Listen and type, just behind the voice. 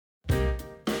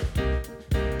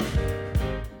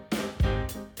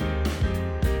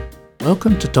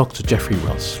Welcome to Dr. Jeffrey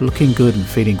Roth's Looking Good and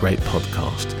Feeling Great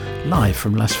podcast, live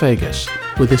from Las Vegas,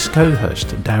 with his co-host,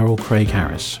 Daryl Craig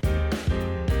Harris.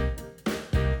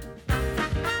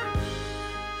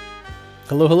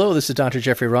 Hello, this is Dr.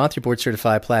 Jeffrey Roth, your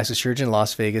board-certified plastic surgeon in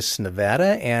Las Vegas,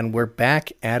 Nevada, and we're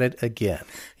back at it again.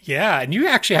 Yeah, and you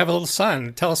actually have a little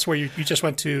son. Tell us where you just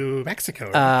went to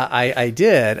Mexico. Right? I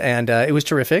did, and it was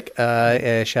terrific.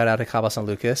 Shout out to Cabo San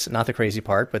Lucas, not the crazy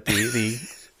part, but the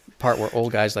part where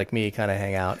old guys like me kind of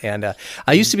hang out. And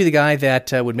I used to be the guy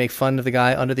that would make fun of the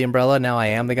guy under the umbrella. Now I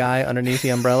am the guy underneath the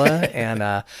umbrella. And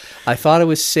I thought it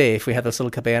was safe. We had this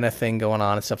little cabana thing going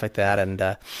on and stuff like that. And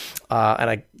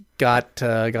I got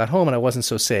home and I wasn't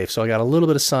so safe. So I got a little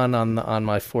bit of sun on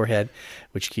my forehead,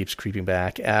 which keeps creeping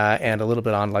back, and a little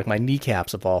bit on like my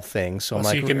kneecaps of all things. So,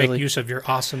 so you can make use of your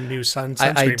awesome new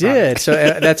sunscreen I did. So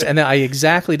and I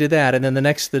exactly did that. And then the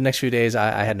next few days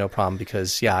I had no problem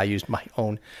because I used my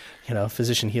own.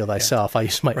 Physician heal thyself. I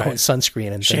used my own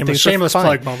sunscreen and shameless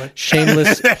plug moment.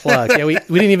 Shameless plug. Yeah, we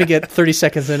didn't even get 30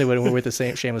 seconds into it when we were with the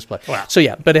same shameless plug. Wow. So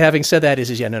but having said that,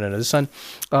 no. The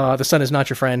sun is not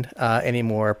your friend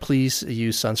anymore. Please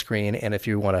use sunscreen, and if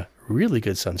you want a really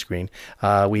good sunscreen,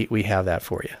 we have that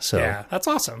for you. So yeah, that's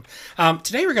awesome.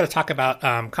 Today we're going to talk about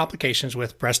complications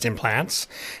with breast implants,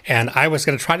 and I was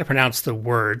going to try to pronounce the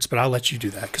words, but I'll let you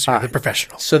do that because you're the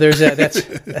professional. So there's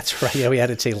that's right. Yeah, we had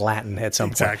to say Latin at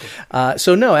some point. Exactly.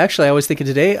 I was thinking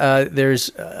today there's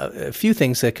a few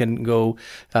things that can go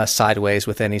sideways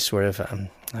with any sort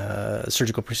of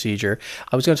surgical procedure.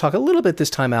 I was going to talk a little bit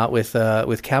this time out with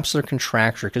capsular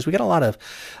contracture because we got a lot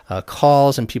of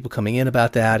calls and people coming in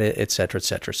about that, et cetera, et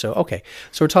cetera. So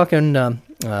we're talking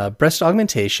breast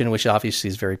augmentation, which obviously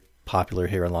is very popular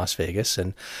here in Las Vegas,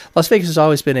 and Las Vegas has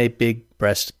always been a big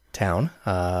breast town.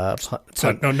 No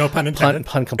pun intended.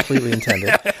 Pun completely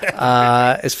intended.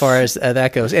 As far as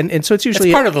that goes, and so it's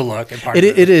usually part of the look. And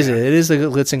it is the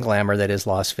glitz and glamour that is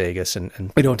Las Vegas, and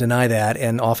we don't deny that.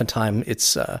 And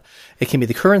oftentimes it can be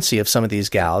the currency of some of these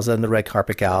gals and the red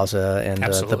carpet gals and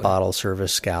the bottle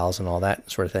service gals and all that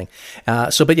sort of thing.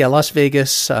 Las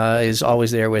Vegas is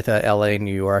always there with L.A.,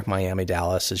 New York, Miami,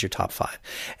 Dallas as your top 5,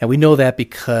 and we know that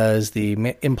because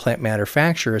the implant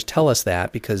manufacturers tell us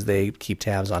that because they keep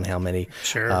tabs on how many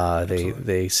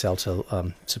they sell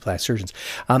to plastic surgeons.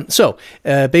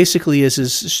 Basically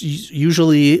is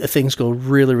usually things go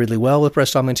really, really well with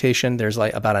breast augmentation. There's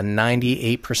like about a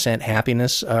 98%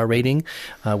 happiness rating,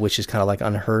 which is kind of like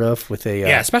unheard of with a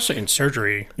especially in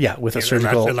surgery. Yeah, with a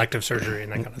surgical elective surgery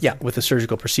and that kind of thing. Yeah, with a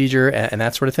surgical procedure and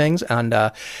that sort of things.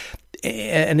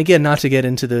 And again, not to get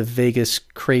into the Vegas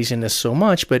craziness so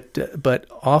much, but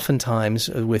oftentimes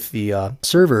with the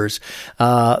servers,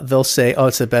 they'll say, "Oh,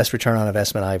 it's the best return on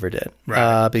investment I ever did,"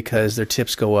 right. Because their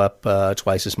tips go up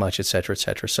twice as much, et cetera, et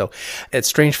cetera. So it's a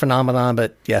strange phenomenon,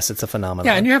 but yes, it's a phenomenon.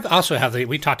 Yeah, and you also have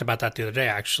we talked about that the other day.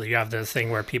 Actually, you have the thing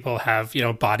where people have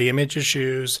body image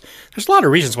issues. There's a lot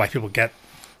of reasons why people get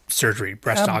surgery,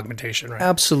 breast augmentation, right?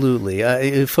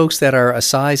 Absolutely. Folks that are a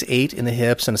size 8 in the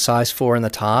hips and a size 4 in the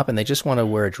top, and they just want to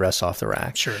wear a dress off the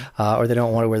rack. Sure. Or they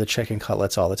don't want to wear the chicken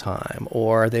cutlets all the time.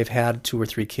 Or they've had 2 or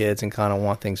 3 kids and kind of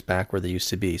want things back where they used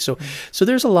to be. So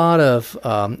there's a lot of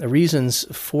reasons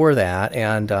for that.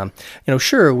 And,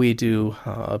 sure, we do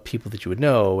people that you would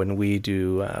know, and we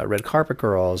do red carpet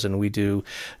girls, and we do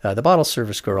the bottle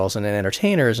service girls and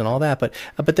entertainers and all that.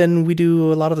 But then we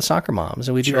do a lot of the soccer moms,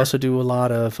 and we do also do a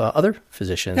lot of other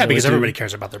physicians. Yeah, because everybody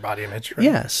cares about their body image. Right?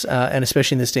 Yes, and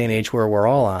especially in this day and age where we're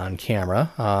all on camera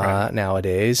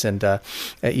nowadays, and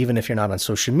even if you're not on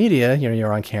social media,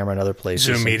 you're on camera in other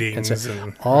places. Zoom meetings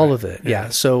and all of it. Yeah.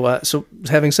 So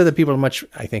having said that, people are much,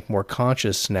 I think, more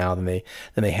conscious now than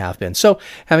they have been. So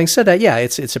having said that,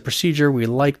 it's a procedure. We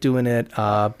like doing it.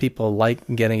 People like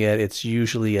getting it. It's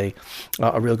usually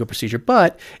a real good procedure,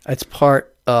 but it's part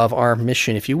of our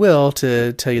mission, if you will,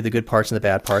 to tell you the good parts and the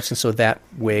bad parts. And so that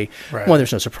way, one,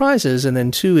 there's no surprises. And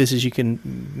then 2 is you can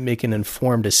make an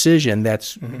informed decision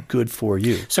that's good for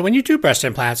you. So when you do breast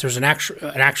implants, there's an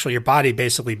actual, your body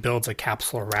basically builds a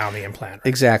capsule around the implant. Right?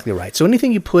 Exactly right. So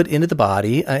anything you put into the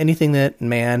body, anything that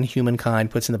humankind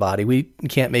puts in the body, we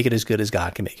can't make it as good as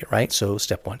God can make it, right? So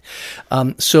step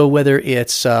 1. So whether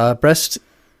it's breast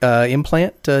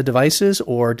implant devices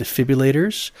or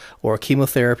defibrillators or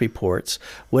chemotherapy ports,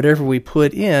 whatever we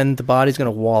put in, the body's going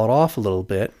to wall it off a little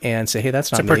bit and say, hey,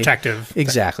 that's not me. It's a protective.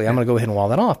 Exactly. I'm going to go ahead and wall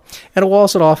that off. And it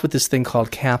walls it off with this thing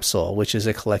called capsule, which is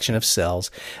a collection of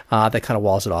cells that kind of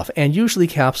walls it off. And usually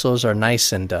capsules are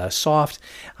nice and soft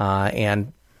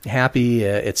and happy,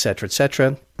 et cetera, et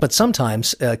cetera. But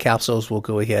sometimes capsules will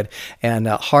go ahead and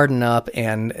harden up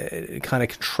and kind of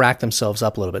contract themselves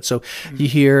up a little bit. So you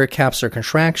hear capsular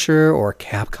contracture or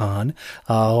CapCon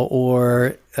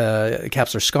or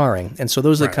capsular scarring. And so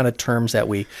those are the kind of terms that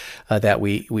we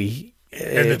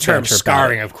and the term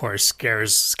scarring, of course,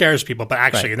 scares people, but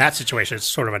actually in that situation, it's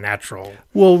sort of a natural.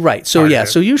 Well, right. So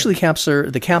so usually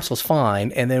the capsule's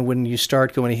fine, and then when you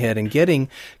start going ahead and getting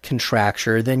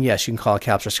contracture, then yes, you can call it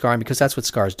capsular scarring because that's what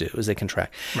scars do, is they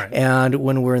contract. Right. And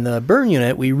when we're in the burn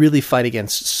unit, we really fight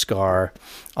against scar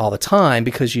all the time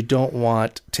because you don't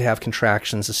want to have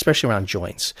contractions, especially around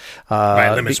joints.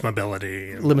 Right, limits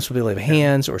mobility. Limits mobility of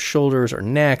hands or shoulders or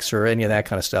necks or any of that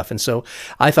kind of stuff. And so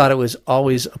I thought it was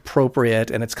always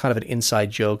appropriate, and it's kind of an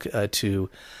inside joke to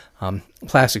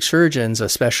plastic surgeons,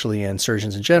 especially, and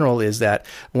surgeons in general, is that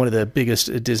one of the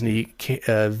biggest Disney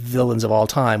villains of all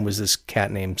time was this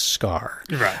cat named Scar.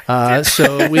 Right.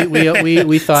 So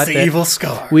we thought the that evil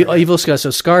Scar. Evil Scar. So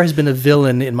Scar has been a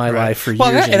villain in my life for years.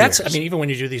 And that's. years. I mean, even when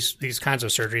you do these kinds of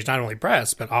surgeries, not only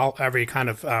breast, but every kind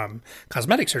of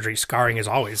cosmetic surgery, scarring is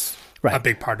always a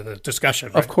big part of the discussion.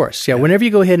 Right? Of course. Yeah. Whenever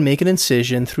you go ahead and make an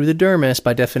incision through the dermis,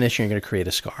 by definition, you're going to create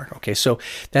a scar. Okay. So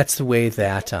that's the way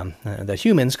that the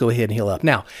humans go ahead and heal up.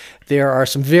 Now, there are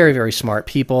some very, very smart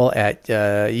people at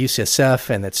UCSF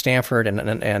and at Stanford and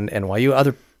NYU,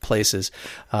 other places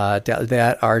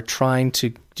that are trying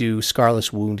to do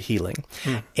scarless wound healing.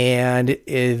 And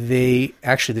they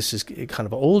actually, this is kind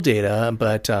of old data,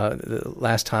 but the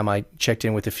last time I checked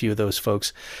in with a few of those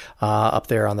folks up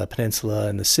there on the peninsula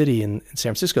and the city in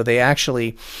San Francisco, they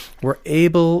actually were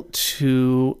able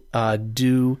to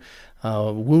do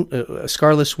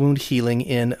scarless wound healing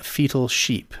in fetal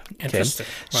sheep. Okay? Interesting.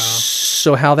 Wow.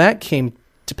 So how that came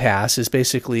to pass is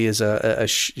basically a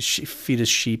fetus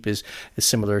sheep is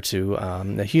similar to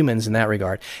the humans in that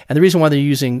regard. And the reason why they're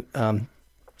using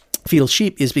fetal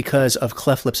sheep is because of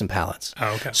cleft lips and palates.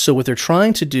 Oh, okay. So what they're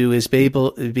trying to do is be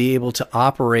able to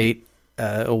operate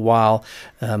while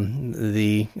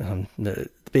the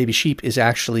baby sheep is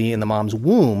actually in the mom's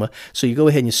womb. So you go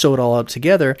ahead and you sew it all up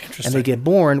together, and they get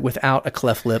born without a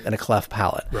cleft lip and a cleft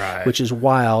palate, which is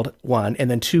wild, one,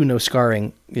 and then two, no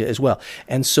scarring as well.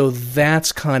 And so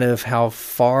that's kind of how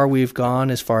far we've gone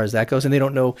as far as that goes. And they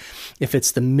don't know if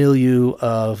it's the milieu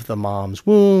of the mom's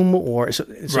womb or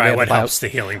what helps the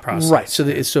healing process. Right.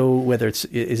 So whether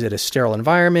is it a sterile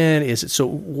environment?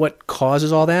 What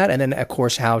causes all that? And then of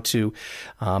course how to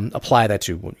apply that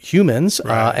to humans,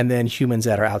 and then humans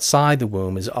that are outside the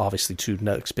womb is obviously two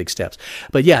next big steps.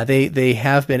 But yeah, they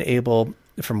have been able,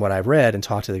 from what I've read and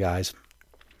talked to the guys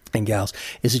and gals,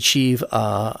 is achieve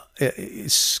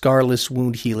scarless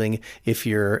wound healing if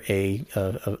you're a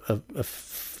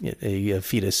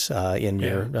fetus in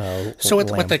your so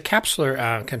with the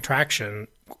capsular contraction,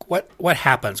 what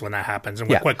happens when that happens,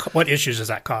 and what issues does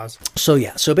that cause?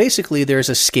 So basically there's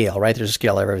a scale, right? There's a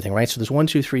scale of everything, right? So there's 1,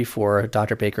 2, 3, 4.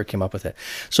 Dr. Baker came up with it.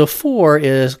 So 4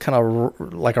 is kind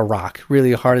of like a rock,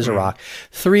 really hard as a rock.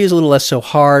 3 is a little less so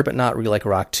hard, but not really like a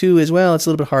rock. 2 is, well, it's a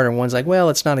little bit harder. And 1's like, well,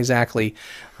 it's not exactly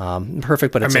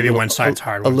perfect, but it's maybe one side's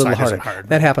hard, one side isn't hard.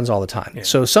 That happens all the time. Yeah.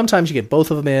 So sometimes you get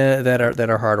both of them in that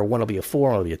are hard, or one will be a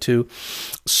 4, one will be a 2.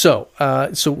 So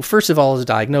first of all, is a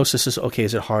diagnosis is, okay,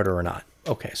 is it harder or not?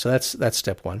 Okay, so that's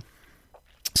step 1.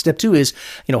 Step 2 is,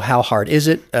 how hard is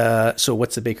it? So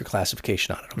what's the Baker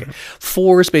classification on it? Okay.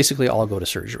 4 is basically all go to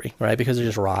surgery, right? Because they're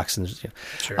just rocks. And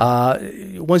Sure.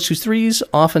 1s, 2s, 3s,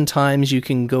 oftentimes you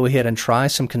can go ahead and try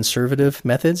some conservative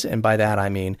methods. And by that, I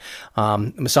mean,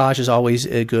 massage is always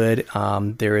good.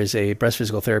 There is a breast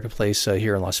physical therapy place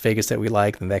here in Las Vegas that we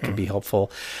like, and that can be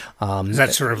helpful. Does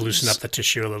that sort of loosen up the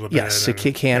tissue a little bit? Yes, it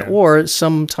can. Yeah. Or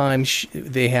sometimes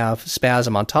they have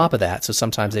spasm on top of that. So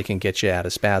sometimes they can get you out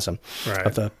of spasm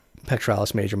of the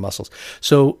pectoralis major muscles.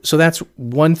 So that's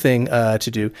one thing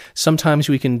to do. Sometimes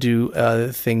we can do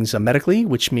things medically,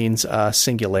 which means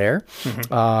Singulair.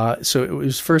 So it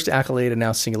was first Accolade and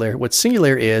now Singulair. What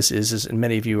Singulair is, and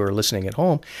many of you are listening at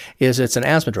home, is it's an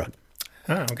asthma drug.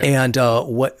 Oh, okay. And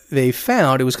what they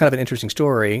found, it was kind of an interesting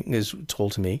story, is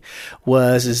told to me,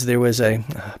 is there was a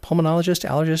pulmonologist,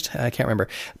 allergist, I can't remember,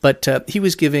 but he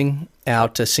was giving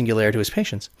out Singulair to his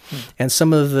patients. And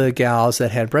some of the gals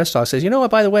that had breast dogs says,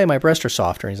 by the way, my breasts are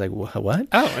softer. And he's like, what?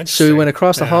 Oh, interesting. So he went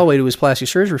across the hallway to his plastic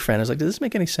surgery friend. I was like, does this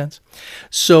make any sense?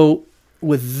 So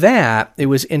with that, it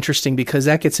was interesting because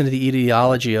that gets into the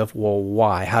etiology of, well,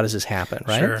 why? How does this happen,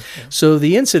 right? Sure. Yeah. So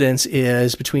the incidence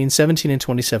is between 17 and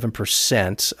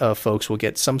 27% of folks will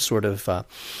get some sort of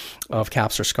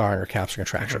capsular scarring or capsular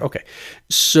contracture. Okay.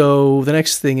 So the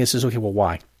next thing is okay, well,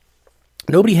 why?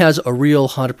 Nobody has a real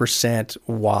 100%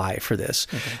 why for this.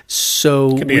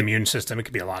 So it could be immune system. It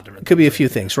could be a lot of different. Could be a few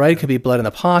things, right? It could be blood in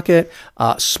the pocket.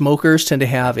 Smokers tend to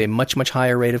have a much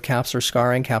higher rate of capsular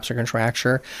scarring, capsular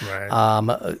contracture.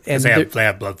 Right. And they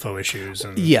have blood flow issues.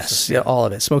 And yes, yeah, all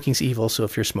of it. Smoking's evil. So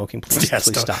if you're smoking, please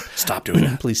stop. Stop doing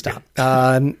that. Please stop.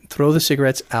 Throw the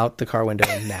cigarettes out the car window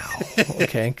now.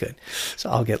 Okay, good. So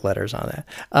I'll get letters on that.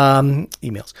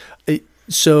 Emails.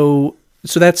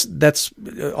 So that's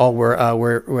all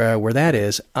where that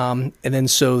is, and then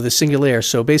so the singular.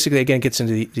 So basically, again, it gets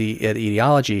into the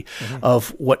etiology of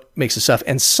what makes the stuff.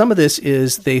 And some of this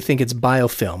is they think it's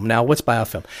biofilm. Now, what's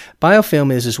biofilm?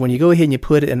 Biofilm is when you go ahead and you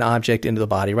put an object into the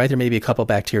body. Right, there may be a couple of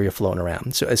bacteria floating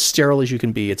around. So as sterile as you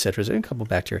can be, et cetera, a couple of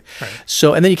bacteria. Right.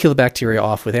 So and then you kill the bacteria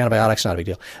off with antibiotics. Not a big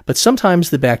deal. But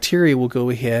sometimes the bacteria will go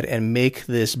ahead and make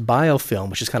this biofilm,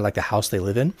 which is kind of like the house they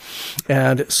live in,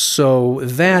 and so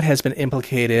that has been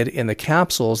implicated in the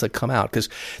capsules that come out, because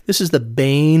this is the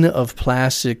bane of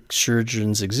plastic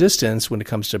surgeons' existence when it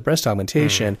comes to breast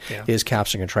augmentation is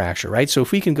capsular contracture, right? So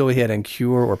if we can go ahead and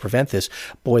cure or prevent this,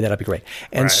 boy, that'd be great.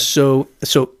 And so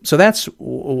that's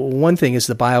one thing is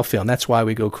the biofilm. That's why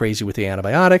we go crazy with the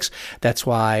antibiotics. That's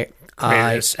why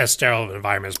as sterile an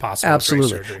environment as possible.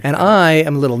 Absolutely. And I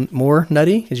am a little more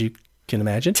nutty, as you can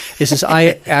imagine, is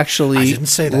I actually I didn't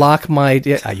say that. Lock my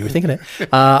you were thinking it.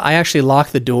 I actually lock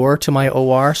the door to my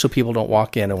OR so people don't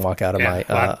walk in and walk out of my.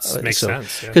 That makes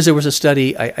sense. Because there was a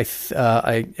study I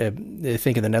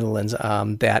think in the Netherlands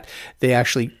that they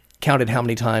actually counted how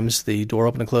many times the door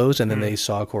opened and closed, and then they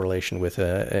saw a correlation with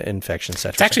infection,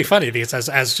 etc. It's actually funny because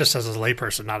as a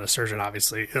layperson, not a surgeon,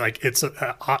 obviously, like it's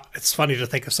funny to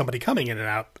think of somebody coming in and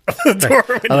out of the door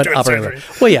when you're doing surgery.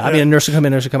 Well, yeah, I mean, a nurse will come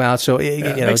in, nurse will come out. So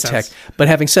tech. But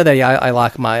having said that,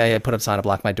 I put up a sign to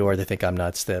block my door. They think I'm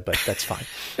nuts, but that's fine.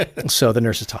 So the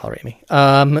nurses tolerate me.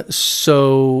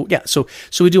 So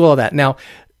we do all of that now.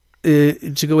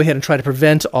 To go ahead and try to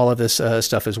prevent all of this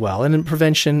stuff as well. And in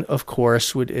prevention, of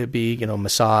course, would be,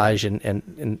 massage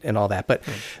and all that.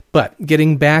 But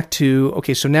getting back to,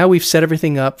 okay, so now we've set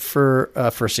everything up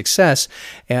for success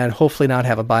and hopefully not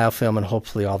have a biofilm and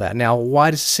hopefully all that. Now,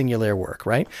 why does the singular work,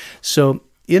 right? So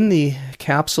in the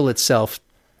capsule itself,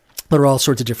 there are all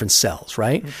sorts of different cells,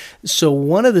 right? So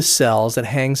one of the cells that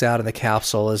hangs out in the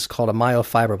capsule is called a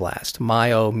myofibroblast.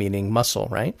 Myo meaning muscle,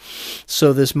 right?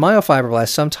 So this myofibroblast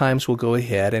sometimes will go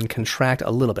ahead and contract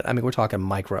a little bit. I mean, we're talking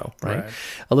micro, right?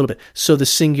 A little bit. So the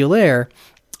singular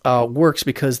works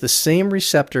because the same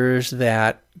receptors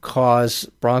that cause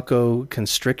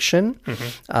bronchoconstriction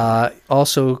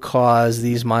also cause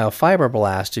these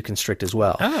myofibroblasts to constrict as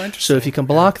well. Oh, interesting. So if you can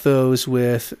block those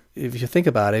with, if you think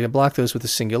about it, you block those with the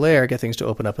singular, get things to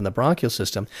open up in the bronchial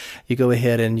system, you go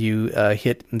ahead and you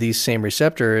hit these same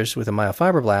receptors with a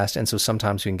myofibroblast, and so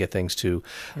sometimes you can get things to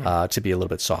be a little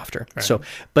bit softer. Right. So,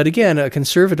 but again, a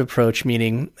conservative approach,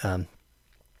 meaning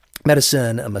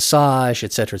medicine, a massage,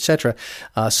 et cetera,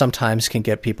 sometimes can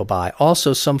get people by.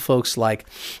 Also, some folks like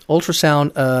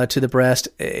ultrasound to the breast.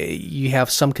 You have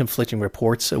some conflicting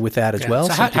reports with that as well.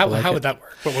 So how would that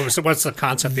work? What's the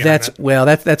concept behind that? Well,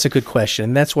 that's a good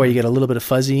question. That's where you get a little bit of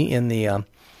fuzzy in the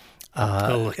a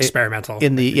little experimental. A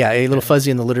little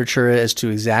fuzzy in the literature as to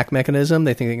exact mechanism.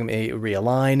 They think they can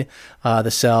realign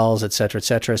the cells, et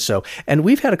cetera. So, and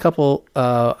we've had a couple.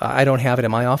 I don't have it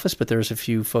in my office, but there's a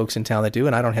few folks in town that do,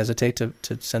 and I don't hesitate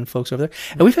to send folks over there.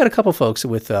 And we've had a couple folks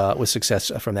with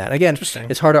success from that. Again,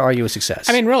 it's hard to argue with success.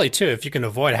 I mean, really, too, if you can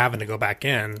avoid having to go back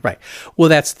in, right? Well,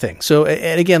 that's the thing. So,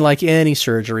 and again, like any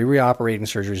surgery, reoperating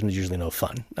surgery is usually no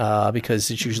fun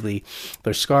because it's usually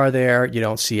there's scar there. You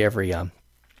don't see every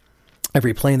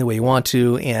plane the way you want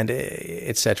to, and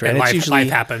et cetera. And it's usually, life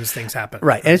happens, things happen.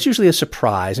 Right. And it's usually a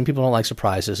surprise, and people don't like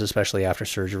surprises, especially after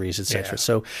surgeries, et cetera.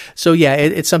 Yeah.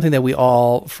 It's something that we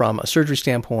all, from a surgery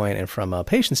standpoint and from a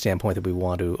patient standpoint, that we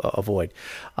want to avoid.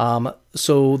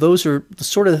 So those are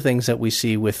sort of the things that we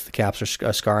see with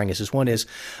capsular scarring. One is,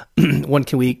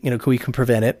 can we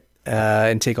prevent it?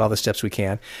 And take all the steps we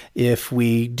can. If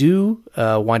we do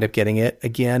wind up getting it,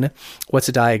 again, what's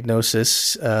the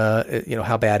diagnosis?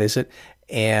 How bad is it?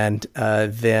 And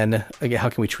then, again, how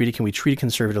can we treat it? Can we treat it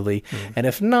conservatively? And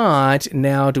if not,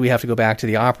 now do we have to go back to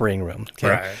the operating room? Okay.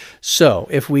 Right. So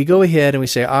if we go ahead and we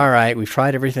say, all right, we've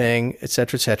tried everything, et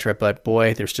cetera, but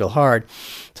boy, they're still hard,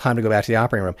 time to go back to the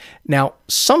operating room. Now,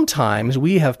 sometimes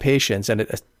we have patients, and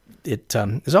it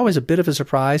is always a bit of a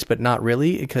surprise, but not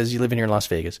really, because you live here in Las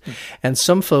Vegas. And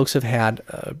some folks have had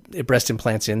breast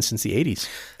implants in since the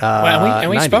 80s.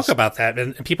 We spoke about that,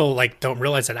 and people don't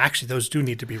realize that actually those do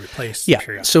need to be replaced.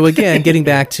 Yeah. So again, getting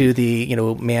back to the,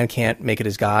 man can't make it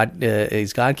as God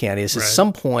can, is at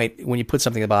some point when you put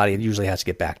something in the body, it usually has to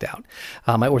get backed out.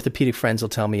 My orthopedic friends will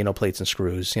tell me, plates and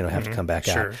screws, have to come back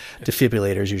out.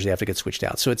 Defibrillators usually have to get switched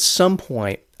out. So at some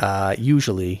point,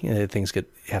 usually things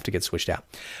have to get switched out.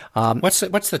 What's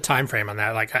the time frame on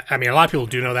that? A lot of people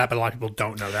do know that, but a lot of people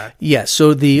don't know that. Yeah.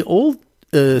 So the old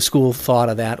school thought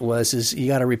of that is you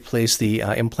got to replace the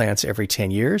implants every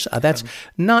 10 years. That's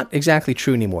not exactly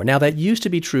true anymore. Now, that used to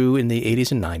be true in the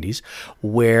 80s and 90s,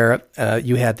 where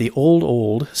you had the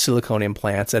old silicone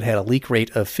implants that had a leak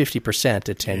rate of 50%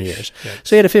 at 10 years.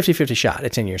 So you had a 50-50 shot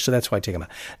at 10 years. So that's why I take them out.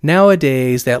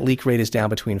 Nowadays, that leak rate is down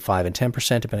between 5 and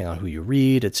 10%, depending on who you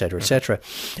read, et cetera, et cetera.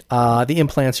 The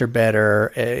implants are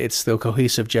better. It's the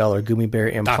cohesive gel or gummy bear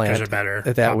implant. Doctors are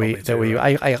better.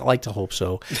 I like to hope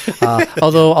so.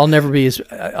 Although I'll never be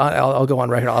I'll go on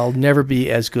record, I'll never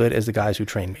be as good as the guys who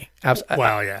trained me.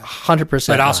 Well, yeah. 100%.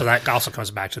 But also that also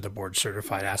comes back to the board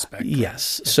certified aspect.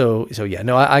 Yes. Yeah. So yeah,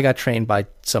 no, I got trained by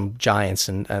some giants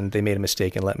and they made a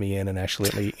mistake and let me in and actually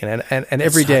let me in. And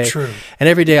every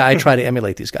day, I try to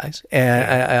emulate these guys. And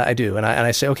I do. And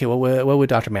I say, okay, well, what would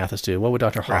Dr. Mathis do? What would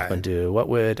Dr. Hoffman do? What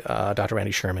would Dr.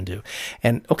 Randy Sherman do?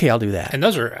 And okay, I'll do that. And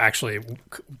those are actually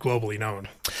globally known.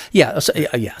 Yeah.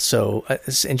 So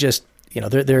and just,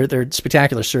 they're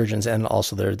spectacular surgeons, and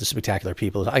also they're the spectacular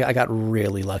people. I got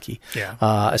really lucky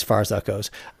as far as that goes.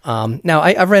 Now,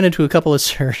 I've ran into a couple of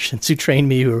surgeons who trained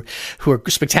me who are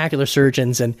spectacular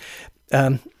surgeons, and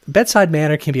bedside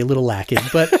manner can be a little lacking,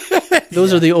 but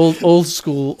those are the old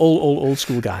school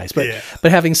guys. But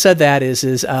having said that,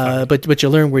 but you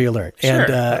learn where you learn, and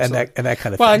that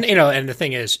kind of thing. Well, and the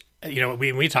thing is,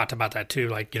 we talked about that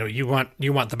too. You want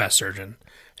the best surgeon.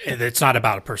 It's not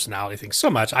about a personality thing so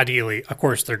much. Ideally, of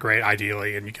course, they're great.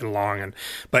 Ideally, and you get along,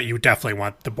 but you definitely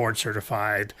want the board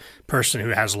certified person who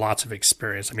has lots of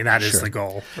experience. That is the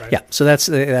goal, right? Yeah. So that's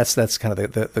kind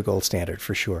of the gold standard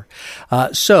for sure.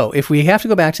 So if we have to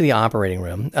go back to the operating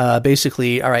room,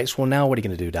 basically, all right. So now what are you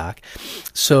going to do, Doc?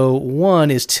 So one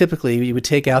is typically you would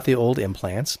take out the old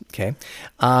implants, okay,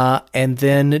 and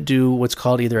then do what's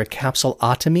called either a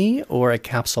capsulotomy or a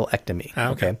capsulectomy.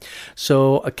 Okay.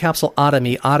 So a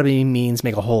capsulotomy. Otomy means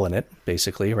make a hole in it,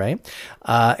 basically, right?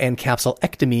 And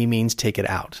capsulectomy means take it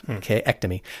out, okay?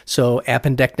 Ectomy. So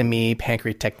appendectomy,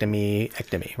 pancreatectomy,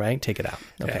 ectomy, right? Take it out,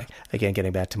 okay? Yeah. Again,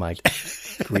 getting back to my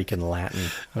Greek and Latin.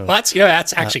 Well, that's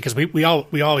actually, because we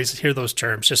always hear those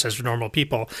terms just as normal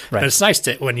people, but it's nice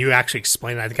when you actually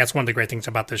explain it. I think that's one of the great things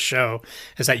about this show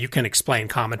is that you can explain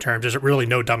common terms. There's really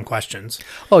no dumb questions.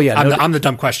 Oh, yeah. I'm the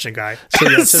dumb question guy.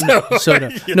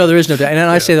 No, there is no doubt. And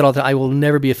I say that all the time. I will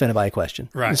never be offended by a question.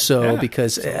 Right. So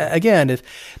because again, if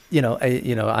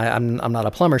I'm not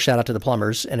a plumber. Shout out to the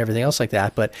plumbers and everything else like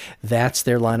that. But that's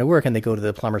their line of work, and they go to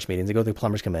the plumbers meetings, they go to the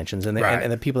plumbers conventions, and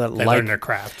the people that learn their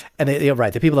craft, and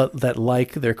the people that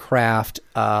like their craft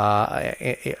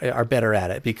are better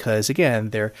at it because again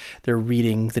they're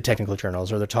reading the technical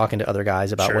journals or they're talking to other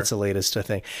guys about what's the latest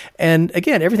thing. And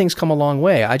again, everything's come a long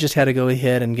way. I just had to go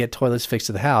ahead and get toilets fixed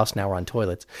at the house. Now we're on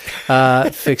toilets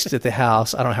fixed at the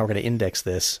house. I don't know how we're going to index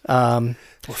this.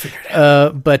 We'll figure it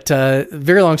out. But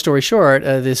very long story short,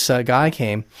 this guy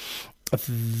came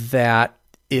that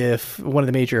if one of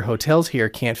the major hotels here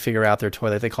can't figure out their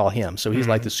toilet, they call him. So he's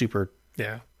like the super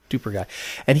duper guy.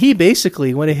 And he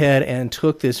basically went ahead and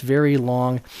took this very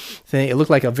long thing. It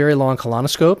looked like a very long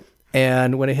colonoscope.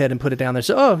 And went ahead and put it down there.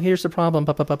 So, oh, here's the problem.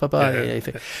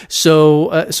 So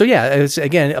it's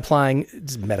again applying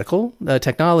medical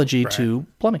technology to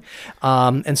plumbing.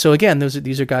 And so again,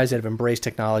 these are guys that have embraced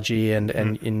technology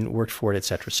and worked for it, et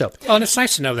cetera. So, and it's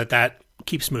nice to know that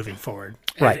keeps moving forward.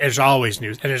 Right. There's always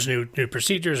new, and there's new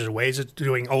procedures, there's ways of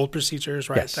doing old procedures,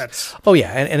 right? Yes.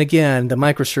 And again, the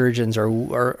microsurgeons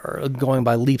are going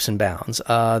by leaps and bounds.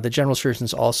 The general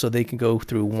surgeons also, they can go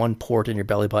through one port in your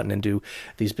belly button and do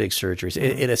these big surgeries.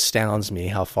 It astounds me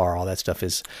how far all that stuff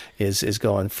is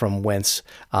going from whence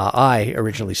I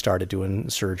originally started doing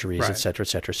surgeries, et cetera, et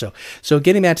cetera. So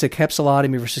getting back to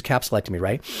capsulotomy versus capsulectomy,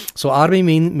 right? So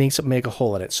otomy means make a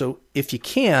hole in it. So if you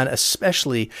can,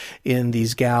 especially in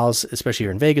these gals, especially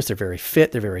here in Vegas, they're very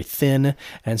fit, they're very thin,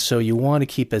 and so you want to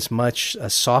keep as much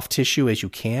soft tissue as you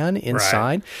can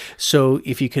inside. Right. So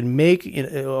if you can make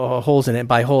holes in it,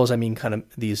 by holes I mean kind of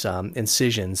these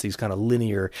incisions, these kind of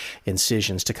linear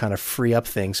incisions to kind of free up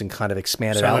things and kind of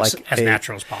expand it out like as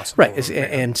natural as possible. Right,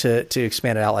 and to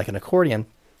expand it out like an accordion.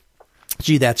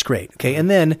 Gee, that's great. Okay, and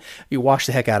then you wash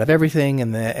the heck out of everything,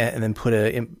 and then put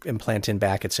an implant in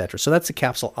back, etc. So that's the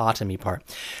capsulotomy part.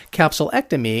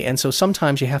 Capsulectomy, and so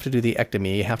sometimes you have to do the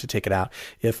ectomy. You have to take it out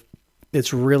if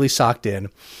it's really socked in.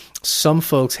 Some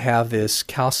folks have this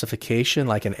calcification,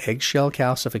 like an eggshell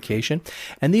calcification,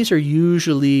 and these are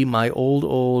usually my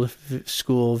old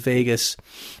school Vegas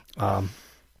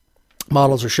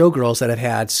models or showgirls that have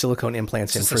had silicone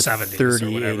implants in for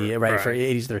 30, 80, right, for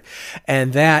 80s, 30.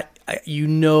 And that,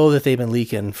 that they've been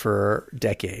leaking for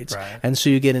decades. Right. And so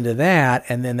you get into that,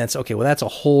 and then that's a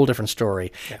whole different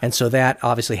story. Yeah. And so that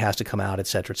obviously has to come out, et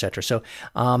cetera, et cetera. So,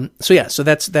 so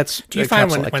that's. Do you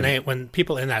find when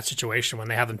people in that situation, when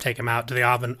they have them take them out, do they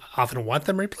often want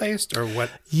them replaced, or what?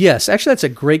 Yes, actually, that's a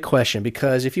great question,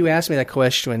 because if you asked me that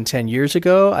question 10 years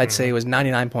ago, I'd say it was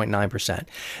 99.9%.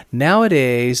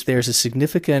 Nowadays, there's a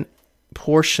significant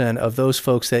portion of those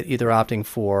folks that either opting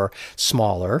for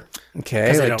smaller,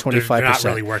 okay, like 25%. They're not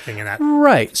really working in that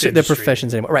right. So the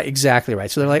professions anymore. Right, exactly right.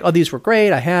 So they're like, oh, these were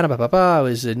great. I had them, I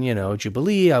was in,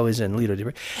 Jubilee, I was in Lido.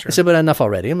 Sure. I said, but enough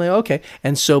already. I'm like, okay.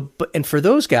 And so, and for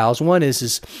those gals, one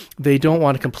is they don't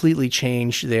want to completely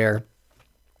change their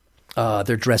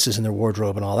dresses and their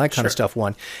wardrobe and all that kind of stuff.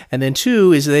 One, and then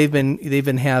two is they've been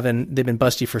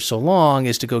busty for so long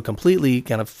is to go completely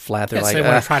kind of flat. They're like, they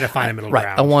want to try to find a middle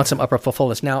ground. I want some upper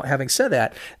fullness. Now, having said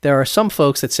that, there are some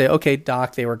folks that say, okay,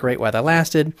 doc, they were great while they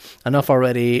lasted. Enough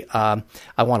already. I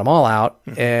want them all out,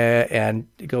 and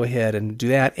go ahead and do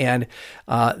that. And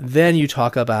then you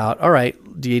talk about, all right,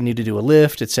 do you need to do a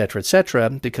lift, et cetera,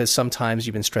 because sometimes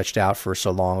you've been stretched out for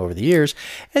so long over the years,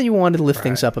 and you want to lift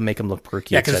things up and make them look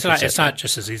perky. Yeah, because it's not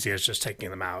just as easy as just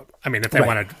taking them out. I mean, if they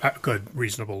want a good,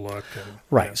 reasonable look.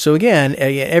 And, So again,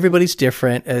 everybody's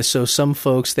different. So some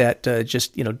folks that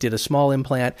just did a small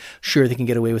implant, sure, they can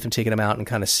get away with them taking them out and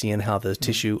kind of seeing how the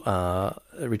tissue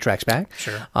retracts back.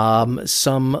 Sure.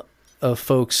 Some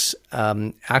folks,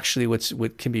 actually,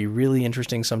 what can be really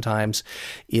interesting sometimes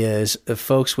is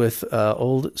folks with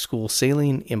old school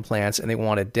saline implants, and they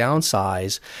want to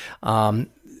downsize.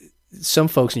 Some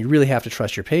folks, and you really have to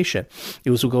trust your patient,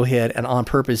 will go ahead and on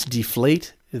purpose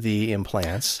deflate the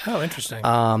implants. Oh, interesting.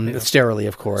 Sterilely,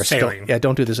 of course. Saline.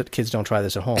 Don't do this. Kids don't try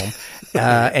this at home.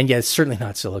 And yet, it's certainly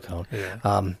not silicone.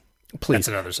 Yeah. Please, that's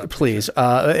another subject. Please,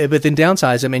 but then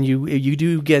downsize them, and you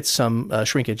do get some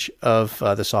shrinkage of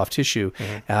the soft tissue,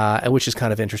 which is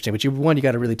kind of interesting. But you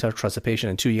got to really trust the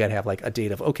patient, and two, you got to have like a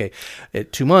date of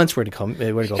 2 months where to go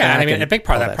back. Yeah, I mean, a big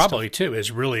part of that probably stuff. Too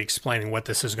is really explaining what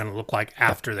this is going to look like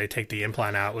after they take the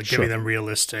implant out, like giving them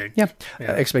realistic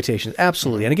expectations.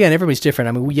 Absolutely, and again, everybody's different.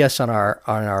 I mean, yes, on our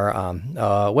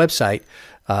website.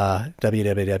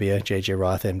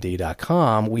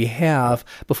 www.jjrothmd.com, we have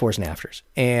befores and afters,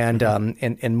 and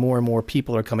more and more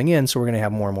people are coming in, so we're going to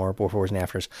have more and more befores and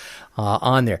afters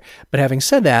on there. But having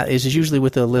said that, is usually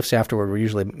with the lifts afterward, we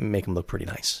usually make them look pretty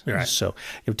nice. Right. So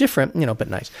different, but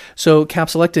nice. So with a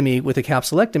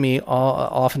capsulectomy,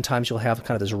 oftentimes you'll have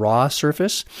kind of this raw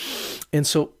surface, and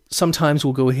so sometimes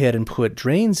we'll go ahead and put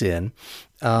drains in.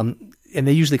 And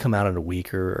they usually come out in a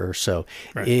week or so.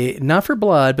 Right. Not for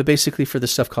blood, but basically for the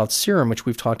stuff called serum, which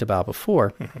we've talked about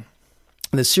before.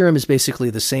 The serum is basically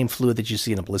the same fluid that you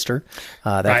see in a blister.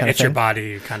 That kind of it's thing. your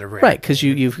body kind of right, because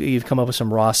you've come up with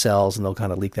some raw cells, and they'll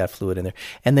kind of leak that fluid in there,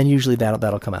 and then usually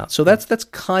that'll come out. So that's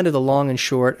kind of the long and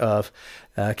short of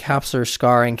capsular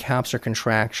scarring, capsular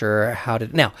contracture.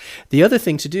 Now the other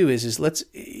thing to do is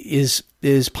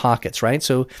pockets, right?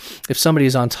 So if somebody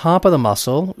is on top of the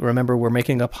muscle, remember we're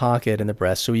making a pocket in the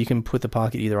breast, so you can put the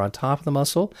pocket either on top of the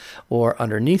muscle or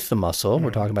underneath the muscle.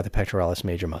 We're talking about the pectoralis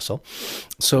major muscle.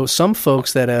 So some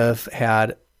folks that have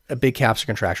had a big capsular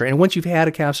contracture, and once you've had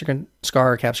a capsular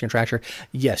scar or capsular contracture,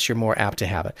 yes, you're more apt to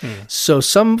have it. So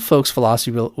some folks'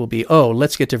 philosophy will be,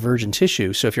 let's get to virgin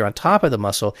tissue. So if you're on top of the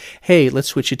muscle, hey, let's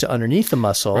switch it to underneath the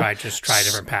muscle. Right, just try a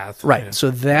different path. Right, yeah.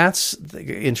 So that's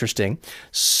interesting,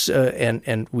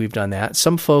 and we've done that.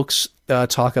 Some folks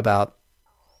talk about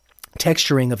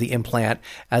texturing of the implant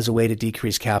as a way to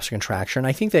decrease capsular contracture, and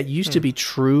I think that used to be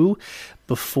true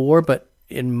before, but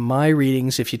in my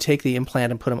readings, if you take the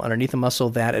implant and put them underneath the muscle,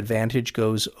 that advantage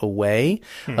goes away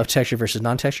of textured versus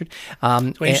non-textured.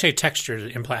 When you say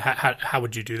textured implant, how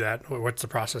would you do that? What's the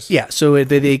process? Yeah, so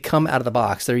they come out of the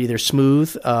box. They're either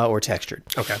smooth or textured.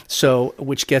 Okay. So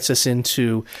which gets us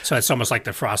into... So it's almost like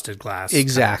the frosted glass.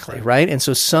 Exactly, right? And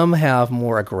so some have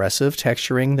more aggressive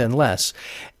texturing than less.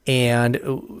 And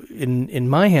in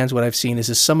my hands, what I've seen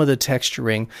is some of the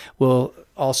texturing will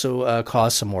also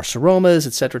caused some more seromas,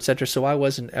 et cetera, et cetera. So I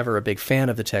wasn't ever a big fan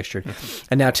of the textured.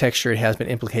 And now textured has been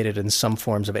implicated in some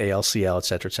forms of ALCL, et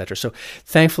cetera, et cetera. So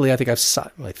thankfully, I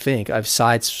think I've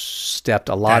sidestepped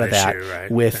a lot of that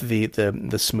with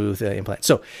the smooth implant.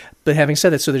 So, but having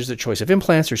said that, so there's the choice of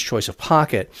implants, there's choice of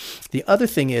pocket. The other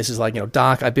thing is like,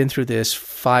 doc, I've been through this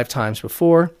 5 times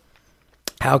before.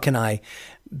 How can I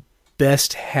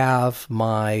best have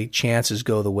my chances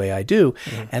go the way I do?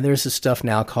 And there's this stuff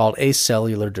now called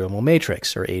acellular dermal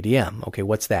matrix, or ADM. Okay,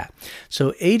 what's that?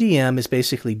 So ADM is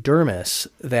basically dermis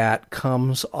that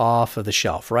comes off of the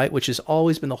shelf, right? Which has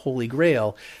always been the holy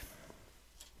grail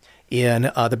in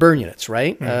the burn units,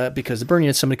 right? Because the burn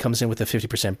units, somebody comes in with a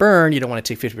 50% burn, you don't want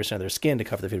to take 50% of their skin to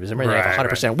cover the 50% burn, they have a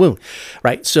 100% wound,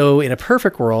 right? So in a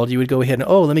perfect world, you would go ahead and,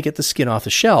 let me get the skin off the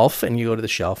shelf, and you go to the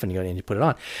shelf and you go and you put it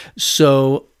on.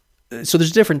 So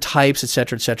there's different types, et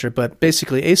cetera, but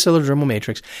basically acellular dermal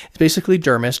matrix is basically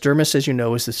dermis. Dermis, as you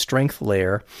know, is the strength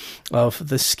layer of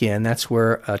the skin. That's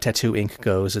where tattoo ink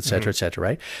goes, et cetera,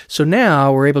 right? So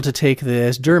now we're able to take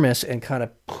this dermis and kind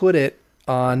of put it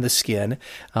on the skin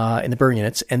in the burn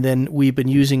units, and then we've been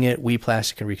using it, we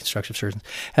plastic and reconstructive surgeons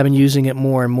have been using it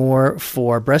more and more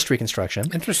for breast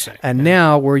reconstruction. Interesting. And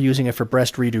now we're using it for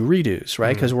breast redos,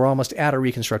 right? Because we're almost at a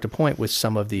reconstructive point with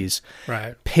some of these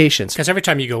patients. Because every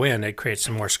time you go in, it creates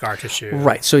some more scar tissue.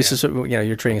 Right. So it's just,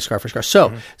 you're trading scar for scar.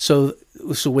 So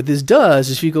what this does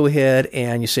is you go ahead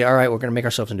and you say, all right, we're going to make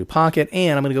ourselves a new pocket,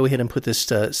 and I'm going to go ahead and put this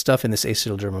stuff in this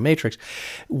acellular dermal matrix.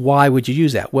 Why would you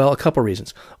use that? Well, a couple of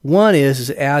reasons. One is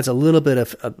it adds a little bit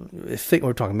of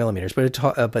we're talking millimeters,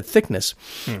 but thickness,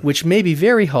 which may be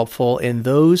very helpful in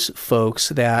those folks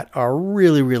that are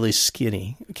really, really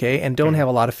skinny, okay, and don't have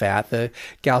a lot of fat, the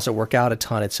gals that work out a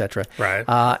ton, et cetera. Right.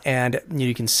 And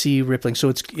you can see rippling. So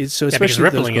it's especially because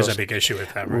rippling is a big issue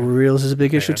with that, right? Reels is a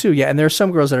big issue too, and there are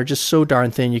some girls that are just so darn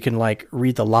thin you can like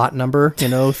read the lot number,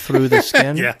 through the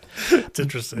skin. Yeah, it's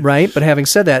interesting. Right, but having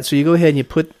said that, so you go ahead and you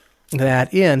put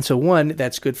that in. So one,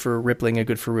 that's good for rippling and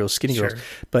good for real skinny girls.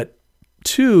 But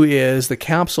 2 is the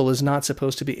capsule is not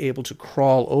supposed to be able to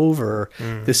crawl over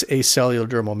this acellular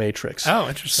dermal matrix. Oh,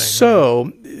 interesting.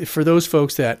 So for those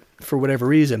folks that, for whatever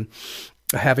reason,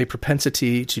 have a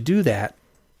propensity to do that,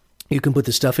 you can put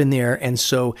the stuff in there, and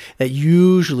so that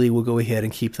usually will go ahead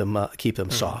and keep them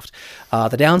soft.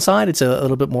 The downside, it's a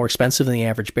little bit more expensive than the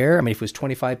average bear. I mean, if it was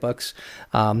 $25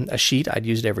 a sheet, I'd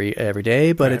use it every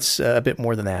day, but it's a bit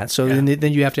more than that. So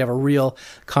then you have to have a real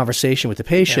conversation with the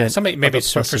patient. Yeah, maybe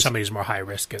for somebody who's more high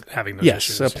risk at having those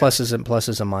issues. Yes, pluses and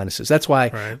minuses. That's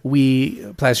why we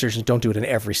plastic surgeons don't do it in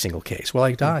every single case. We're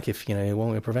like, doc, if you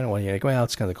won't prevent one, you're like, well,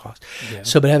 it's going to cost. Yeah.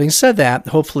 So, but having said that,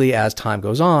 hopefully as time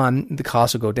goes on, the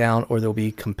cost will go down, or there'll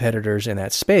be competitors in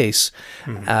that space,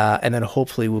 and then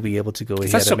hopefully we'll be able to go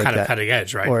ahead and make that cutting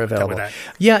edge, right? More available.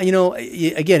 Yeah,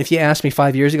 again, if you asked me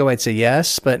 5 years ago, I'd say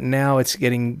yes, but now it's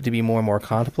getting to be more and more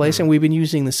commonplace, and we've been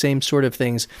using the same sort of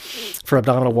things for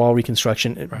abdominal wall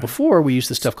reconstruction. Before, we used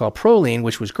this stuff called Proline,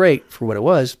 which was great for what it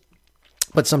was.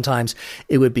 But sometimes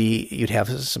it would be, you'd have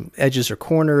some edges or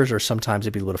corners, or sometimes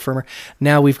it'd be a little firmer.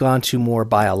 Now we've gone to more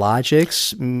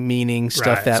biologics, meaning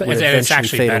stuff that would eventually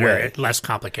fade away. Less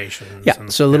complications. Yeah.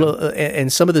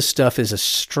 And some of this stuff is a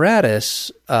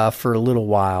stratus for a little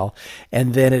while,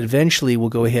 and then it eventually will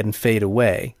go ahead and fade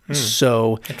away.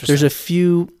 So there's a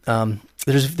few.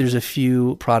 There's a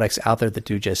few products out there that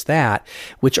do just that,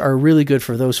 which are really good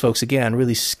for those folks. Again,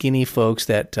 really skinny folks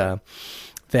that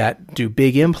do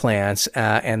big implants,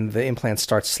 and the implant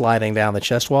starts sliding down the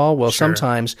chest wall. Well,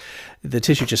 sometimes the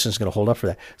tissue just isn't going to hold up for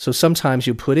that. So sometimes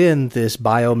you put in this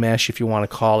biomesh, if you want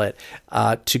to call it,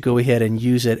 to go ahead and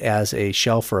use it as a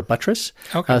shelf or a buttress,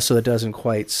 so it doesn't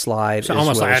quite slide. So as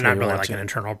almost well like, as not really like an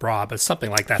internal bra, but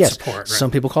something like that support. Right? Some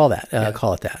people call it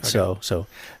that. So.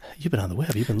 You've been on the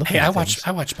web. You've been looking. Hey, I watch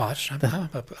Botched. Yeah,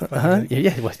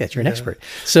 you're an expert.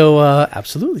 So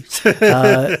absolutely.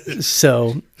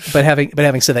 But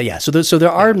having said that, yeah. So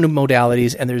there are new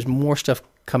modalities, and there's more stuff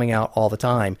coming out all the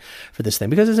time for this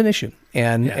thing because it's an issue,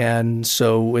 and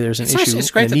so there's an issue. It's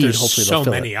great and that need, there's hopefully so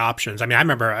many options. I mean, I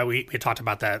remember we talked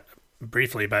about that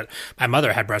briefly, but my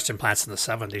mother had breast implants in the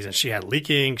 70s, and she had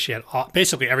leaking. She had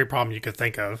basically every problem you could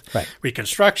think of.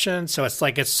 Reconstruction. So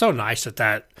it's so nice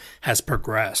that has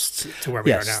progressed to where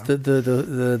we are now.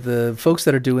 The folks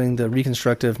that are doing the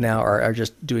reconstructive now are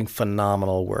just doing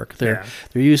phenomenal work. They're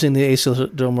using the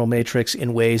acellular matrix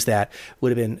in ways that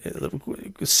would have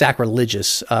been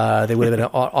sacrilegious. They would have been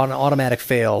an automatic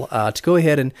fail to go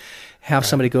ahead and have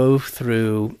somebody go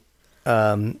through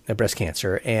a breast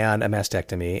cancer and a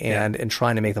mastectomy and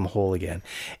trying to make them whole again.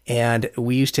 And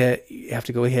we used to have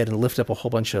to go ahead and lift up a whole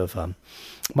bunch of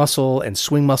muscle and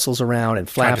swing muscles around and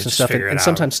flaps and stuff. And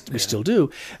sometimes we still do.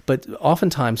 But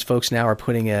oftentimes folks now are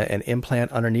putting an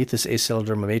implant underneath this acellular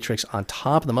dermal matrix on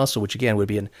top of the muscle, which again would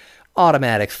be an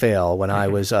automatic fail when I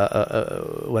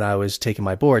was taking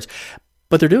my boards.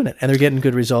 But they're doing it, and they're getting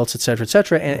good results, et cetera, et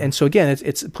cetera. And so, again,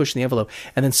 it's pushing the envelope.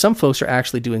 And then some folks are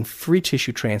actually doing free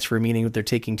tissue transfer, meaning that they're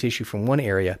taking tissue from one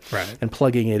area and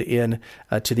plugging it in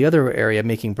to the other area,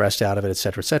 making breast out of it, et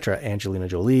cetera, Angelina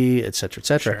Jolie, et cetera, et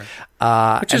cetera.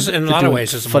 Sure. Which is, in a lot of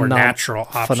ways, is a more natural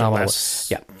option. Phenomenal.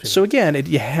 Yeah. So, again,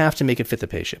 you have to make it fit the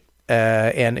patient.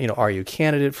 And, are you a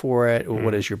candidate for it?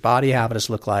 What does your body habitus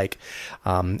look like?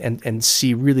 And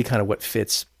see really kind of what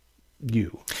fits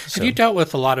you. Have you dealt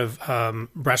with a lot of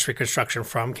breast reconstruction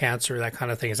from cancer, that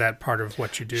kind of thing? Is that part of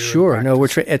what you do? Sure. No,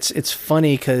 it's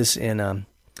funny because in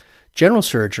general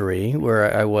surgery,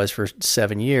 where I was for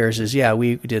 7 years,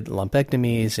 we did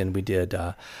lumpectomies and we did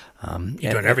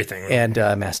doing everything, right? And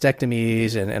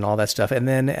mastectomies and all that stuff. And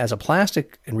then as a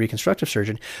plastic and reconstructive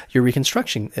surgeon, you're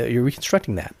reconstructing that.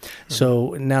 Mm-hmm.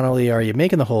 So not only are you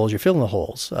making the holes, you're filling the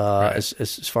holes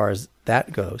as far as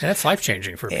that goes. And that's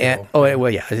life-changing for people.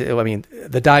 I mean,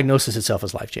 the diagnosis itself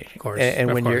is life-changing. Of course.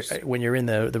 And when you're in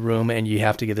the room and you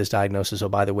have to give this diagnosis, oh,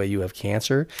 by the way, you have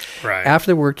cancer. Right.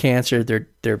 After the word cancer,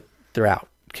 they're out.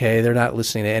 Okay, they're not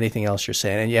listening to anything else you're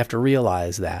saying, and you have to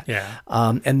realize that. Yeah.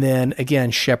 And then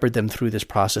again, shepherd them through this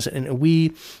process. And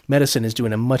medicine is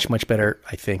doing a much, much better,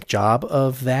 I think, job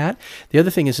of that. The other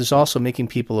thing is also making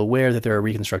people aware that there are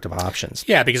reconstructive options.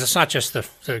 Yeah, because it's not just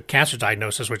the cancer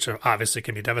diagnosis, which obviously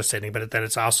can be devastating, but then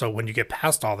it's also when you get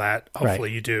past all that,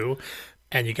 hopefully you do,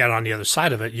 and you get on the other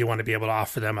side of it, you want to be able to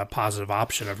offer them a positive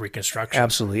option of reconstruction.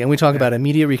 Absolutely. And we talk about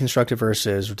immediate reconstructive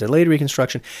versus delayed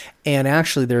reconstruction. And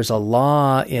actually, there's a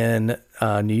law in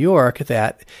New York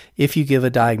that if you give a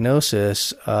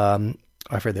diagnosis,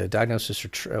 I forget the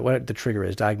diagnosis or what the trigger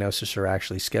is, diagnosis or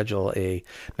actually schedule a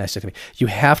mastectomy, you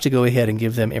have to go ahead and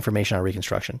give them information on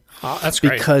reconstruction. Oh, that's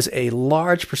great. Because a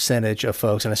large percentage of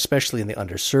folks, and especially in the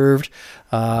underserved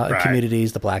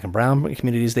communities, the black and brown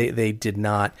communities, they did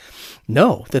not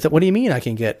know that. What do you mean I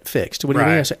can get fixed? What do you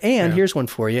mean? And here's one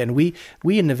for you. And we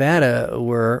in Nevada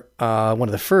were one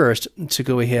of the first to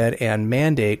go ahead and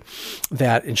mandate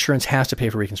that insurance has to pay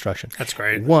for reconstruction. That's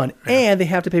great. And they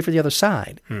have to pay for the other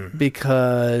side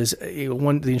because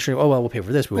the insurance, we'll pay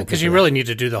for this. Because you really need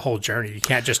to do the whole journey. You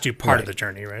can't just do part of the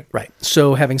journey, right? Right.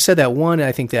 So having said that, one,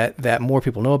 I think that more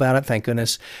people know about it, thank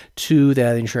goodness. Two,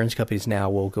 that insurance companies now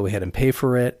will go ahead and pay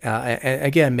for it. And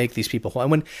again, make these people whole.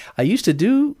 And when I used to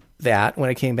do that, when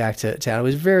I came back to town, it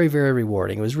was very, very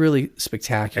rewarding. It was really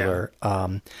spectacular.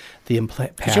 The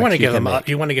implant pack. You want to give them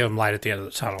light at the end of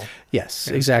the tunnel. Yes,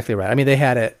 exactly right. I mean, they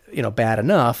had it, bad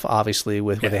enough, obviously,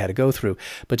 with what they had to go through.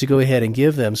 But to go ahead and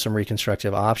give them some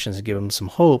reconstructive options and give them some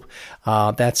hope,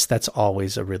 that's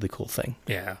always a really cool thing.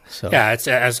 Yeah. So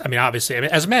obviously,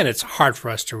 as men, it's hard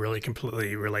for us to really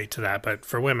completely relate to that. But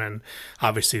for women,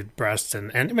 obviously, breasts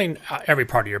and every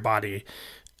part of your body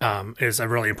is a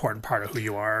really important part of who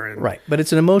you are. Right. But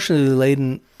it's an emotionally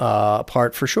laden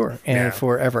part for sure and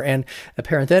forever. And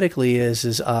parenthetically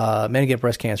is men get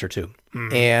breast cancer too.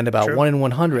 Mm-hmm. And about 1 in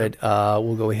 100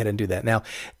 will go ahead and do that. Now,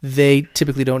 they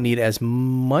typically don't need as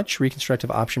much reconstructive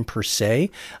option per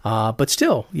se, but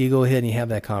still, you go ahead and you have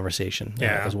that conversation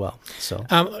as well. So,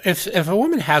 if a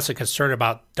woman has a concern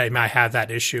about they might have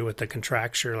that issue with the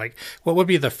contracture, like what would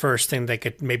be the first thing they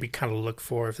could maybe kind of look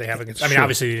for if they have a concern? I mean,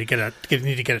 obviously, you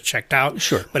need to get it checked out.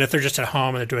 Sure. But if they're just at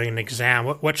home and they're doing an exam,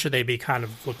 what should they be kind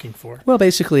of looking for? Well,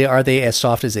 basically, are they as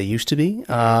soft as they used to be?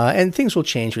 And things will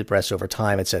change with breasts over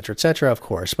time, et cetera, of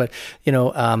course. But,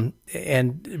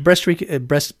 and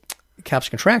breast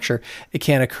capsule contracture, it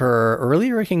can occur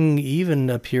earlier, it can even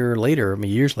appear later,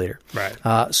 years later.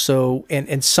 Right. So,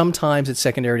 and sometimes it's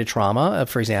secondary to trauma.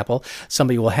 For example,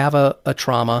 somebody will have a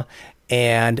trauma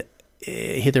and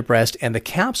hit their breast, and the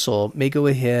capsule may go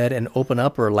ahead and open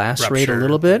up or lacerate a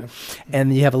little bit,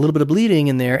 and you have a little bit of bleeding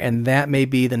in there, and that may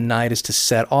be the nidus to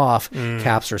set off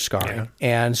capsular scarring.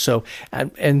 And so,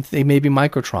 and they may be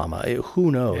microtrauma. Who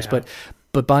knows?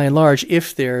 But by and large,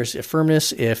 if there's a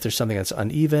firmness, if there's something that's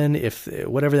uneven, if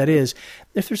whatever that is,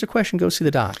 if there's a question, go see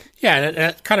the doc. Yeah, and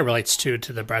it kind of relates to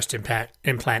the breast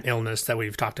implant illness that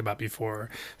we've talked about before,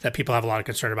 that people have a lot of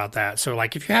concern about that. So,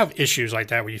 like, if you have issues like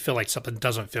that where you feel like something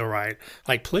doesn't feel right,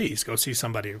 like, please go see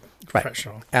somebody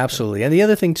professional. Right. Absolutely. And the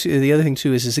other thing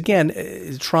too is again,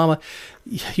 trauma.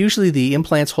 Usually the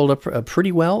implants hold up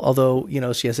pretty well, although,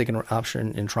 so yes, they can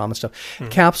option in trauma stuff.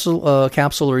 Capsule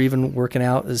or even working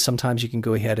out, sometimes you can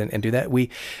can go ahead and do that.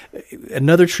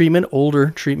 Another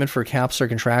older treatment for capsular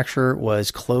contracture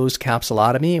was closed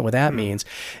capsulotomy. And what that means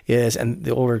is, and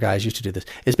the older guys used to do this,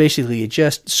 is basically you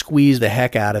just squeeze the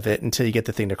heck out of it until you get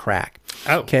the thing to crack.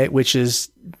 Oh. Okay, which is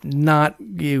not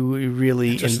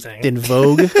really in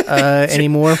vogue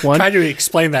anymore. One, try to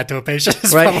explain that to a patient,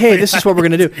 right? Probably, hey, this is what we're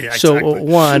going to do. Yeah, so exactly.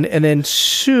 one, and then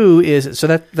two is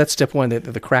that's step one,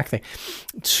 the crack thing.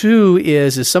 Two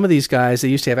is some of these guys, they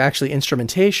used to have actually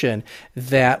instrumentation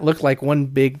that looked like one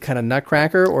big kind of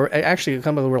nutcracker, or actually a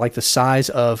couple were like the size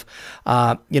of,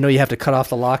 you have to cut off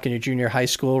the lock in your junior high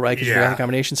school, right? Because you have a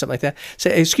combination, something like that.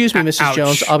 Say, excuse me, Mrs. Ouch.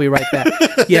 Jones, I'll be right back.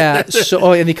 Yeah.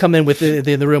 So, and they come in with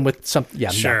in the room with something. Yeah.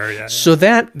 Sure. No. Yeah. So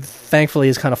that thankfully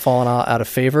has kind of fallen out of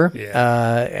favor.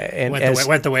 Yeah. And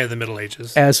went the way of the Middle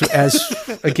Ages. As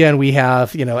again, we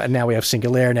have, and now we have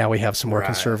Singular. Now we have some more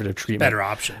conservative treatment, better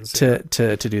options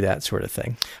to do that sort of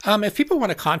thing. If people want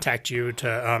to contact you to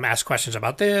ask questions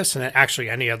about this and actually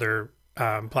any other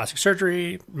plastic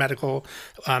surgery, medical,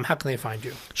 how can they find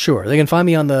you? Sure. They can find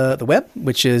me on the web,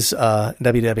 which is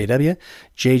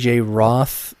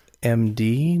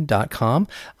www.jjrothmd.com.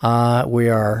 We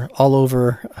are all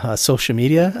over social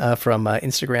media, from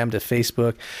Instagram to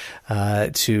Facebook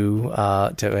to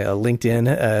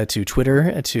LinkedIn to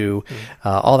Twitter to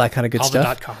all that kind of good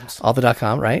stuff. All the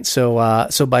 .com, right? So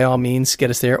by all means,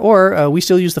 get us there. Or we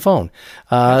still use the phone.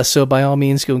 So by all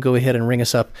means, go ahead and ring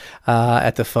us up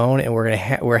at the phone, and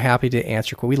we're happy to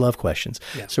answer. We love questions,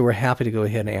 so we're happy to go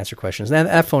ahead and answer questions. And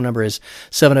that phone number is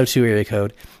 702 area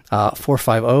code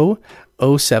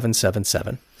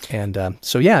 450-0777. And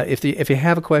if you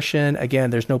have a question, again,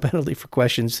 there's no penalty for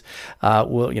questions.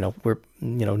 We're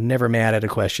never mad at a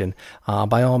question.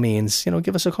 By all means,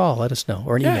 give us a call, let us know,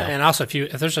 or an email. And also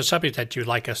if there's a subject that you'd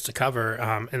like us to cover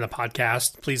in the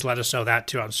podcast, please let us know that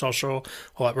too on social.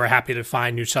 We're happy to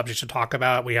find new subjects to talk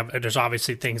about. There's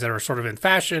obviously things that are sort of in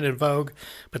fashion, in vogue,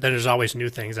 but then there's always new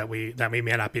things that we may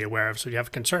not be aware of. So if you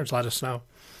have concerns, let us know.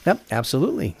 Yep,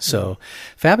 absolutely. So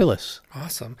fabulous.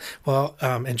 Awesome. Well,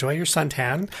 enjoy your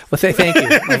suntan. Well, thank you.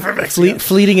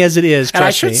 Fleeting as it is, and I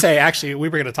should me. say, actually, we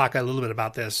were going to talk a little bit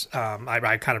about this.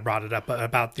 I kind of brought it up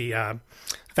about the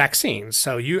vaccines.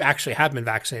 So you actually have been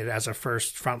vaccinated as a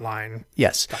first frontline.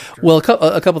 Yes. Doctor. Well,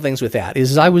 a couple things with that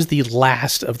is I was the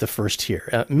last of the first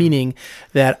tier, meaning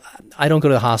that I don't go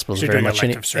to the hospitals very much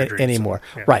anymore.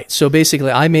 So, yeah. Right. So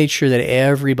basically, I made sure that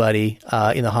everybody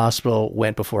in the hospital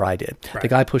went before I did. Right. The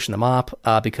guy pushing the mop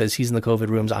because he's in the COVID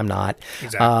rooms, I'm not.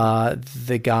 Exactly.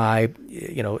 The guy,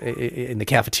 in the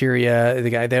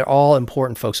cafeteria, they're all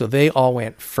important folks. So they all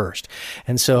went first.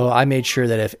 And so I made sure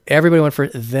that if everybody went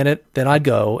first, then I'd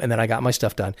go. And then I got my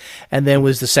stuff done, and then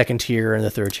was the second tier and the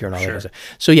third tier and all that.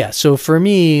 So yeah, so for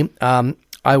me,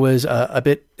 I was a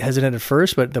bit hesitant at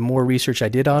first, but the more research I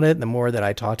did on it, the more that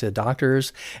I talked to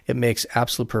doctors, it makes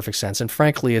absolute perfect sense. And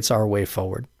frankly, it's our way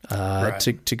forward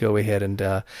to go ahead and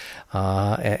do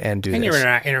and this. And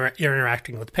you're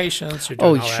interacting with patients. You're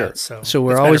doing all that, so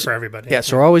we're it's always better for everybody. Yeah,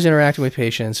 so we're always interacting with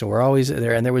patients, and we're always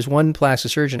there. And there was one plastic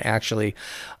surgeon actually.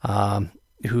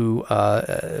 Who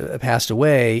passed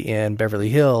away in Beverly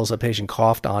Hills. A patient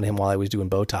coughed on him while I was doing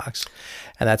Botox,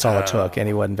 and that's all it took. And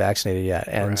he wasn't vaccinated yet.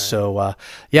 And so, a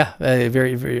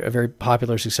very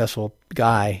popular, successful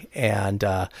guy. And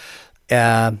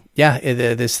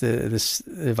this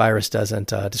virus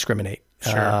doesn't discriminate.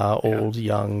 Old,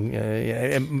 young,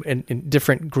 and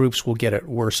different groups will get it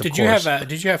worse. Did you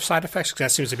have side effects? Because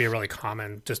that seems to be a really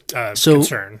common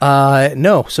concern.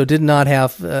 No, so did not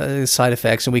have side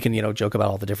effects, and we can joke about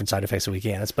all the different side effects that we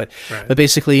can. But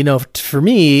basically, for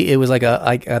me, it was like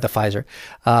I got the Pfizer,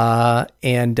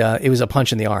 and it was a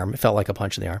punch in the arm. It felt like a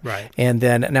punch in the arm. Right. And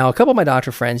then now a couple of my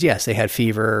doctor friends, yes, they had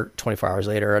fever. 24 hours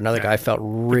later, another guy felt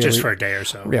really just for a day or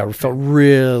so. Yeah, felt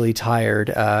really tired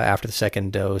after the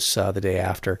second dose. The day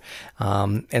after,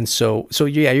 and so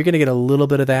yeah, you're going to get a little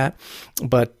bit of that,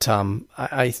 but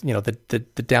the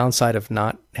downside of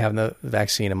not having the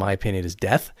vaccine, in my opinion, is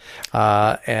death.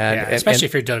 Especially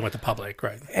if you're dealing with the public,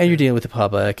 right? And you're dealing with the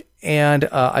public, and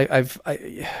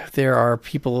there are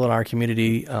people in our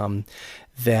community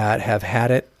that have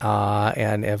had it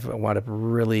and have wound up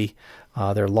really.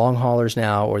 They're long haulers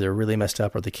now, or they're really messed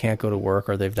up, or they can't go to work,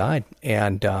 or they've died,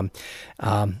 and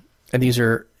these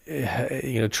are.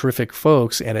 Terrific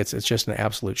folks, and it's just an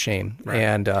absolute shame. Right.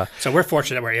 And so we're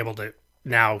fortunate that we're able to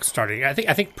now starting. I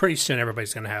think pretty soon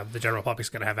everybody's going to have, the general public's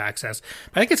going to have access.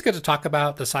 But I think it's good to talk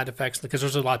about the side effects because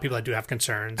there's a lot of people that do have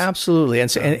concerns. Absolutely,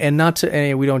 and not to,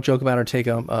 and we don't joke about or take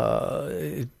them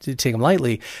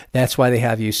lightly. That's why they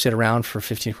have you sit around for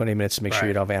 15, 20 minutes to make sure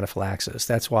you don't have anaphylaxis.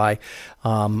 That's why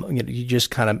you just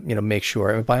kind of make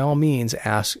sure. By all means,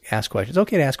 ask questions. It's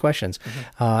okay to ask questions,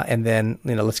 and then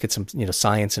let's get some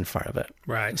science in front of it.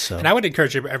 Right. So, and I would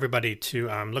encourage everybody to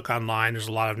look online. There's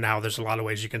a lot of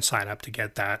ways you can sign up to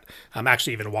get that.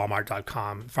 Actually, even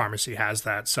Walmart.com pharmacy has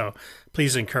that. So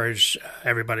please encourage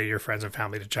everybody, your friends and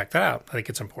family, to check that out. I think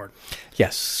it's important.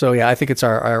 Yes. So yeah, I think it's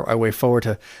our way forward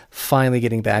to finally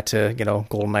getting back to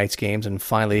Golden Knights games and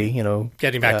finally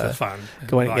getting back to the fun.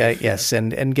 Yes,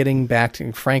 and getting back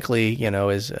to, frankly,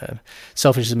 as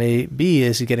selfish as it may be,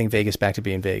 is getting Vegas back to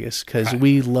being Vegas, because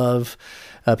we love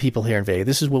people here in Vegas.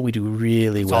 This is what we do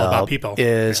really well. All about people.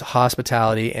 Is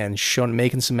hospitality and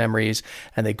making some memories,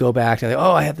 and they go back and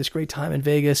I had this great time in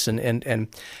Vegas, and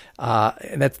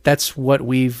that's what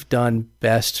we've done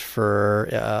best for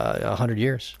 100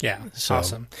 years. Yeah, so.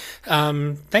 Awesome.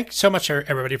 Thank you so much,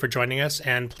 everybody, for joining us,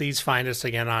 and please find us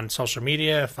again on social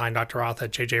media. Find Dr. Roth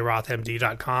at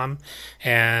jjrothmd.com,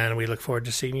 and we look forward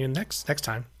to seeing you next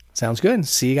time. Sounds good.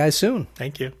 See you guys soon.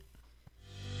 Thank you.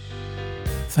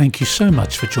 Thank you so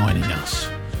much for joining us.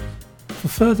 For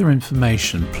further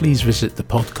information, please visit the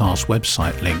podcast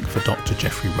website link for Dr.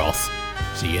 Jeffrey Roth.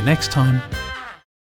 See you next time.